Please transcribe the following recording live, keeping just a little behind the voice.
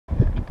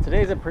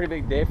Today's a pretty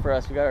big day for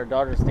us. We got our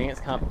daughter's dance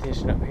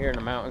competition up here in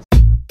the mountains.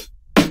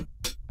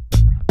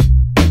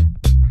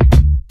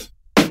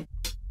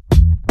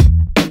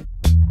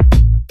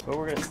 But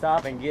we're gonna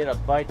stop and get a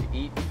bite to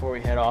eat before we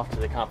head off to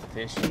the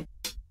competition.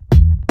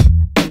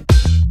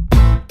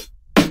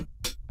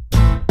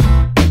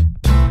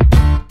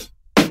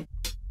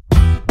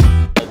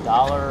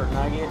 $1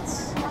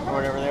 nuggets, or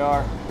whatever they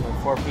are,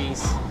 like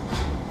 4-piece.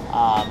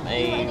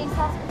 Any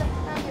sauce with the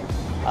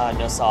nuggets?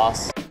 No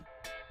sauce.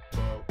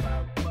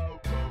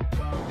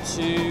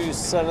 2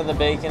 set of the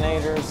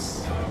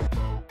Baconators.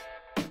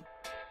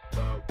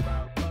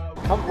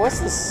 What's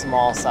the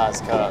small size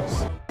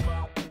cups?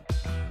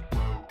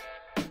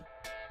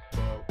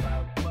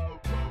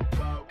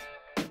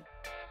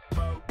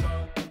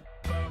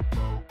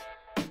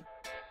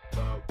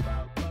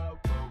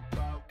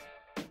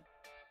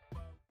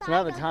 So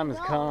now the time has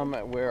come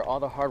where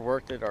all the hard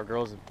work that our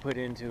girls have put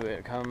into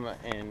it come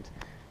and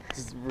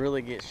just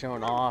really get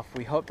shown off.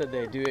 We hope that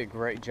they do a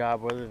great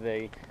job, whether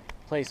they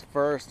place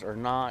first or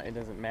not, it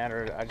doesn't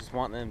matter. I just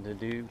want them to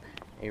do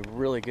a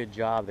really good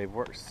job. They've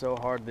worked so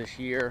hard this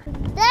year.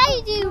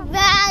 They do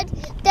bad.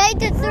 They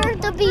deserve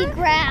to be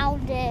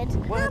grounded.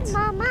 What?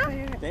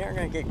 Mama? They aren't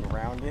gonna get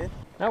grounded.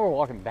 Now we're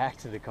walking back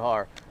to the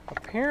car.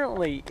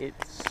 Apparently it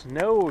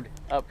snowed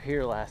up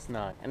here last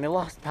night and they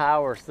lost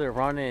power, so they're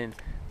running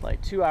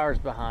like 2 hours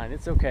behind.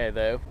 It's okay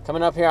though.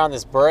 Coming up here on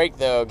this break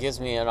though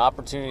gives me an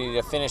opportunity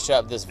to finish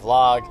up this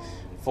vlog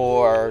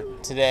for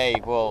today.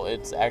 Well,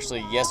 it's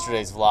actually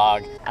yesterday's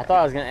vlog. I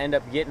thought I was gonna end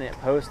up getting it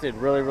posted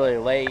really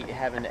late,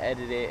 having to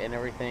edit it and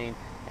everything,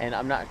 and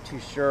I'm not too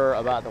sure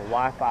about the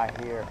Wi-Fi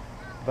here,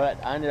 but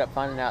I ended up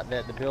finding out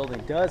that the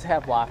building does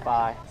have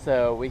Wi-Fi,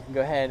 so we can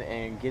go ahead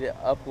and get it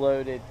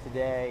uploaded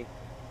today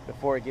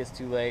before it gets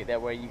too late.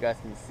 That way you guys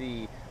can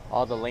see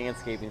all the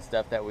landscaping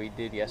stuff that we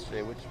did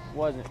yesterday, which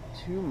wasn't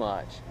too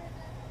much.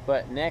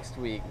 But next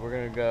week we're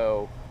gonna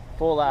go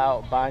full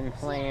out buying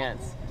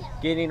plants,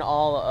 getting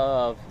all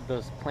of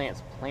those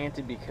plants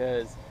planted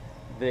because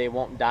they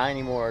won't die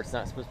anymore. It's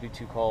not supposed to be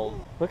too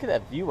cold. Look at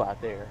that view out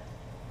there.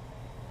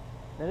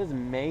 That is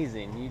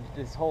amazing.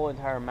 This whole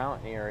entire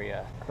mountain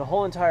area, the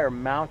whole entire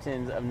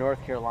mountains of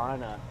North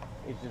Carolina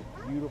is just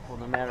beautiful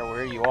no matter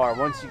where you are.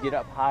 Once you get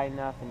up high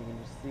enough and you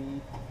can just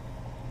see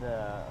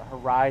the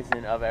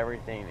horizon of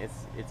everything,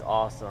 it's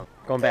awesome.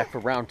 Going back for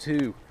round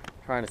 2,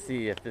 trying to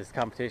see if this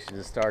competition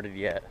has started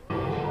yet.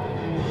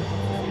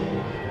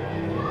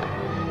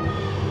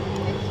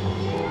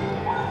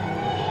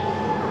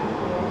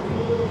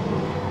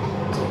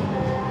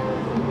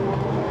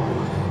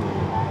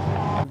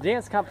 The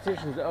dance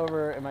competition is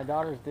over and my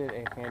daughters did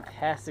a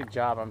fantastic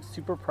job. I'm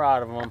super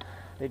proud of them.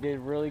 They did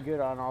really good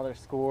on all their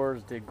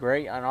scores, did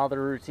great on all their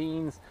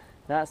routines.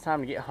 Now it's time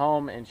to get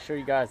home and show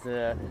you guys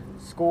the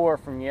score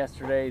from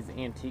yesterday's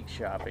antique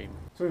shopping.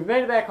 So we've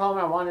made it back home.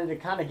 I wanted to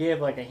kind of give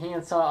like a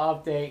handsaw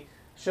update,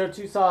 show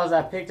 2 saws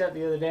I picked up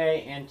the other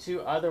day and 2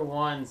 other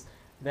ones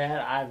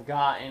that I've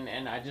gotten,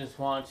 and I just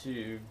want to,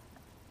 you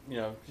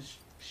know, just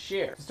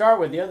share. To start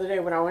with, the other day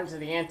when I went to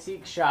the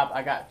antique shop,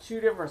 I got 2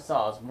 different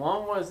saws.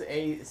 One was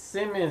a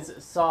Simmons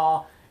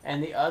saw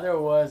and the other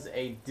was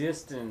a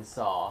Diston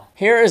saw.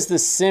 Here is the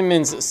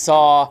Simmons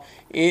saw.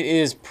 It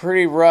is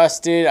pretty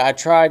rusted. I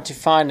tried to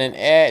find an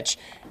etch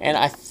and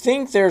I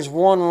think there's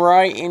one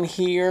right in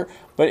here,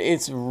 but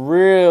it's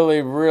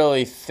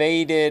really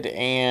faded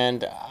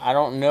and I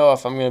don't know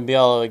if I'm going to be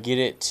able to get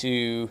it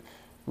to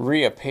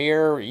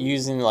reappear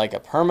using like a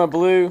perma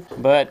blue.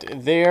 But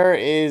there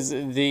is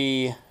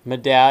the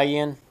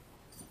medallion.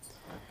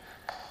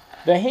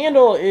 The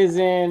handle is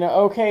in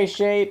okay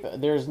shape.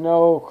 There's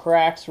no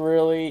cracks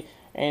really,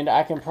 and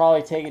I can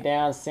probably take it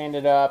down, sand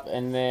it up,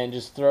 and then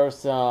just throw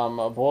some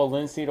boiled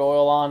linseed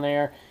oil on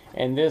there,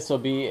 and this will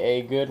be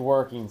a good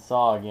working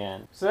saw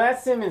again. So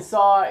that Simmons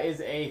saw is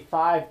a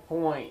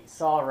 5-point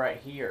saw right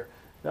here.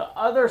 The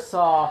other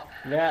saw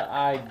that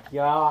I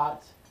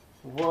got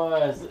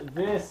was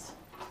this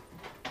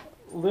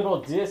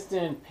little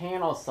Diston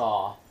panel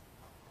saw.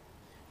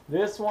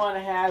 This one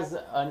has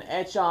an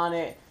etch on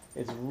it.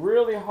 It's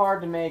really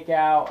hard to make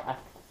out. I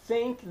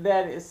think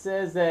that it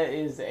says that it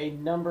is a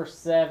number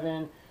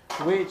 7,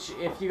 which,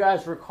 if you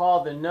guys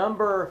recall, the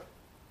number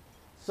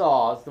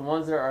saws, the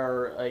ones that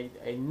are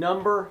a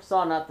number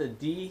saw, not the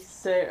D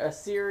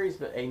series,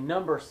 but a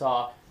number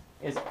saw,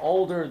 is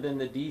older than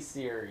the D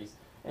series.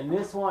 And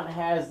this one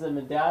has the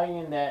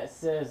medallion that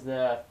says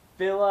the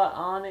Fila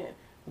on it,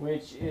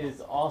 which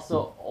is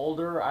also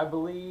older, I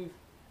believe.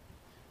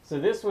 So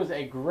this was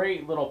a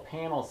great little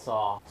panel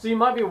saw. So you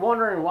might be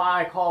wondering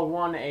why I call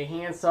one a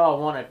handsaw,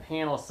 one a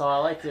panel saw.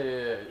 I like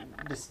to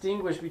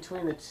distinguish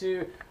between the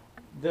two.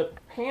 The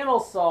panel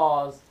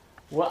saws,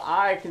 what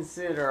I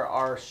consider,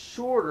 are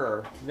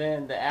shorter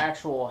than the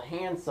actual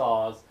hand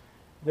saws.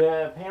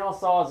 The panel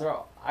saws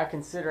are, I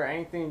consider,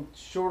 anything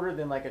shorter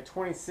than like a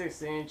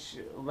 26-inch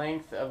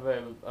length of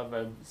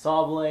a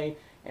saw blade,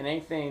 and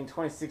anything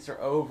 26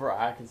 or over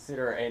I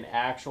consider an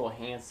actual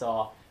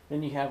handsaw.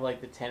 Then you have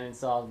like the tenon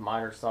saws,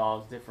 miter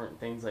saws, different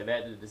things like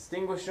that to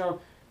distinguish them.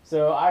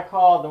 So I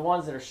call the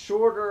ones that are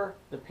shorter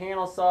the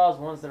panel saws,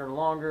 ones that are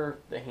longer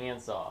the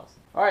hand saws.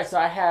 Alright, so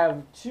I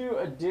have 2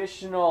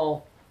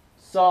 additional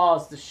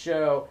saws to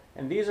show,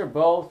 and these are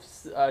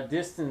both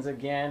distance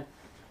again.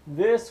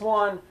 This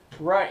one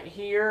right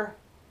here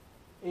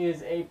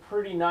is a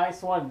pretty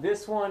nice one.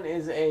 This one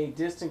is a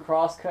distant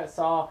crosscut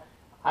saw.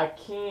 I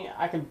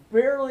can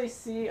barely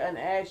see an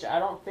edge. I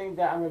don't think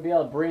that I'm going to be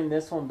able to bring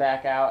this one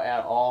back out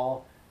at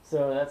all.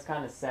 So that's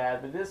kind of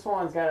sad. But this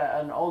one's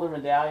got an older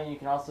medallion. You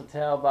can also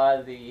tell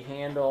by the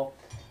handle.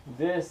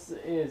 This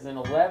is an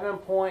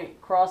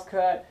 11-point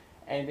crosscut,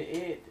 and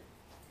it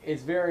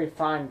is very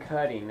fine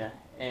cutting.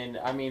 And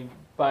I mean,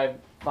 by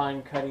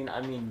fine cutting,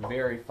 I mean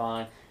very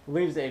fine. It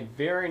leaves a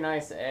very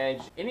nice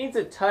edge. It needs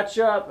a touch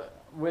up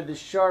with the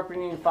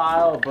sharpening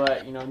file,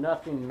 but you know,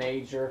 nothing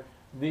major.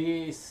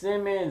 The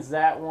Simmons,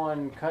 that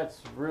one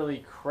cuts really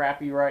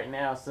crappy right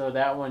now, so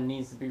that one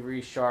needs to be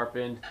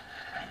resharpened.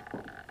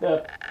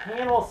 The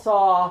panel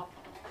saw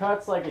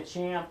cuts like a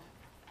champ.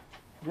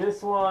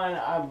 This one,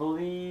 I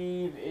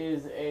believe,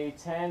 is a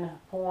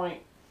 10-point,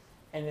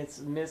 and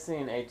it's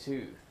missing a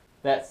tooth.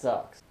 That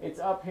sucks. It's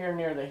up here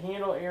near the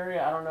handle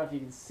area. I don't know if you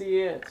can see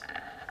it.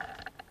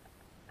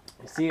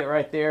 You see it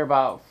right there,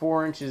 about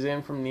 4 inches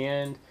in from the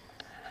end.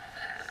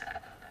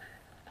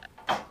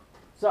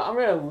 So I'm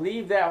going to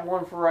leave that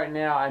one for right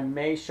now. I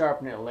may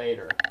sharpen it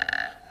later.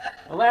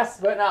 And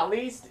last but not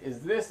least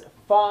is this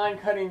fine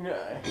cutting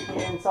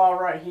hand saw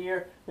right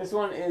here. This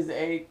one is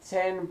a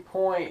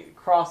 10-point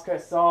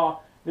crosscut saw.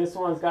 This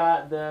one's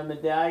got the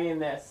medallion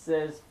that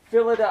says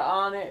Philida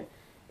on it.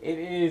 It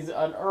is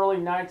an early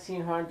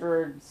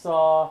 1900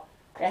 saw.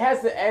 It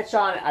has the etch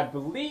on it. I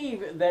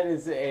believe that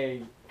is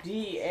a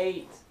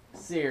D8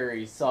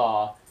 series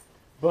saw.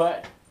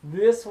 But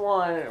this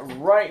one,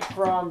 right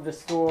from the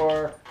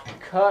store,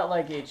 cut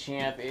like a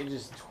champ. It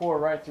just tore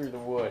right through the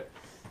wood.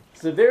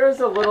 So there's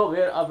a little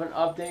bit of an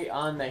update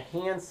on the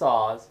hand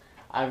saws.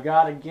 I've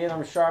got to get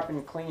them sharpened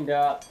and cleaned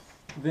up.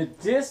 The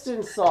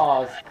distance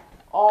saws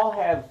all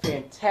have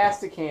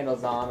fantastic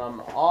handles on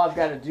them. All I've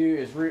got to do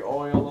is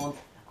re-oil them.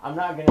 I'm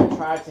not going to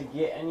try to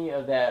get any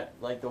of that,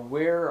 like the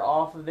wear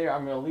off of there.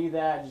 I'm going to leave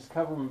that, just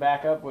cover them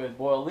back up with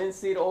boiled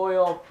linseed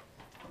oil,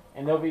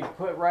 and they'll be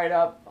put right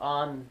up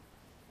on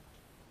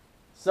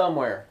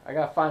somewhere. I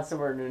got to find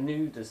somewhere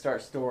new to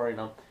start storing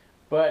them.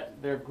 But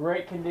they're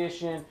great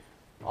condition.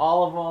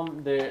 All of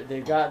them,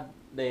 they've got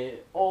the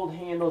old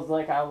handles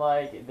like I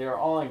like. They're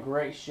all in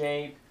great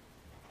shape.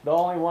 The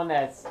only one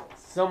that's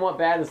somewhat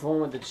bad is the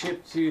one with the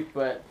chipped tooth,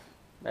 but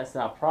that's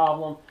not a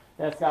problem.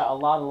 That's got a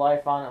lot of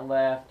life on it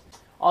left.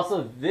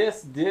 Also,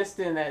 this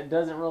distant that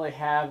doesn't really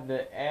have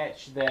the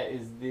etch, that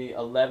is the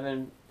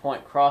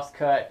 11-point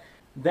crosscut,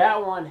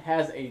 that one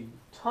has a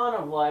ton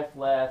of life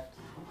left,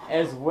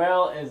 as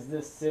well as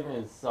this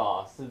Simmons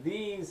saw. So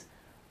these,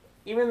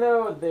 even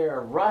though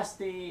they're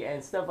rusty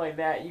and stuff like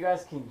that, you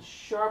guys can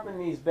sharpen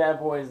these bad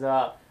boys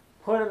up,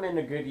 put them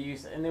into good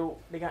use, and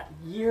they got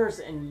years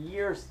and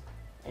years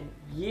and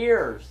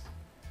years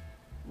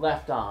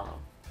left on them.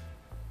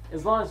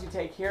 As long as you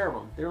take care of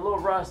them. They're a little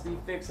rusty,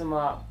 fix them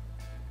up.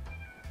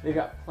 They've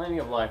got plenty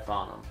of life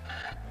on them.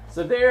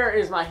 So there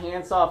is my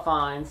handsaw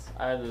finds.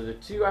 Either the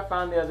 2 I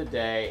found the other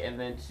day, and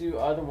then 2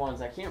 other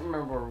ones I can't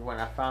remember when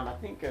I found. I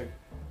think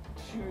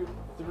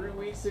 2-3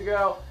 weeks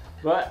ago.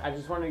 But I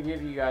just wanted to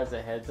give you guys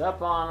a heads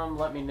up on them.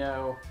 Let me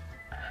know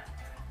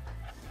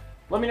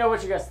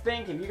what you guys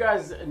think. If you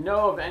guys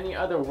know of any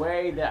other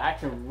way that I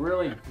can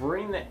really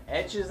bring the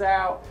edges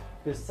out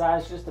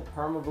besides just the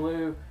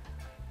perma-blue,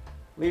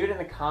 leave it in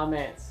the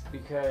comments,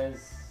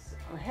 because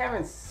I'm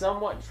having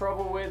somewhat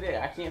trouble with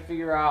it. I can't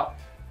figure out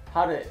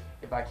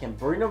if I can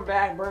bring them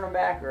back,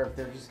 or if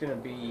they're just going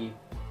to be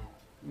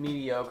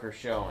mediocre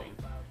showing.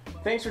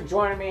 Thanks for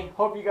joining me.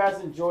 Hope you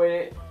guys enjoyed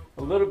it.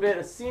 A little bit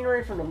of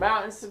scenery from the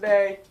mountains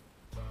today.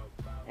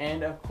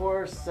 And of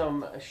course,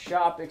 some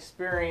shop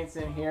experience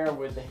in here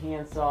with the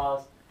hand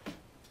saws.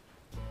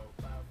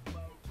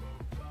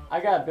 I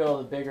gotta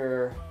build a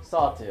bigger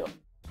sawtill.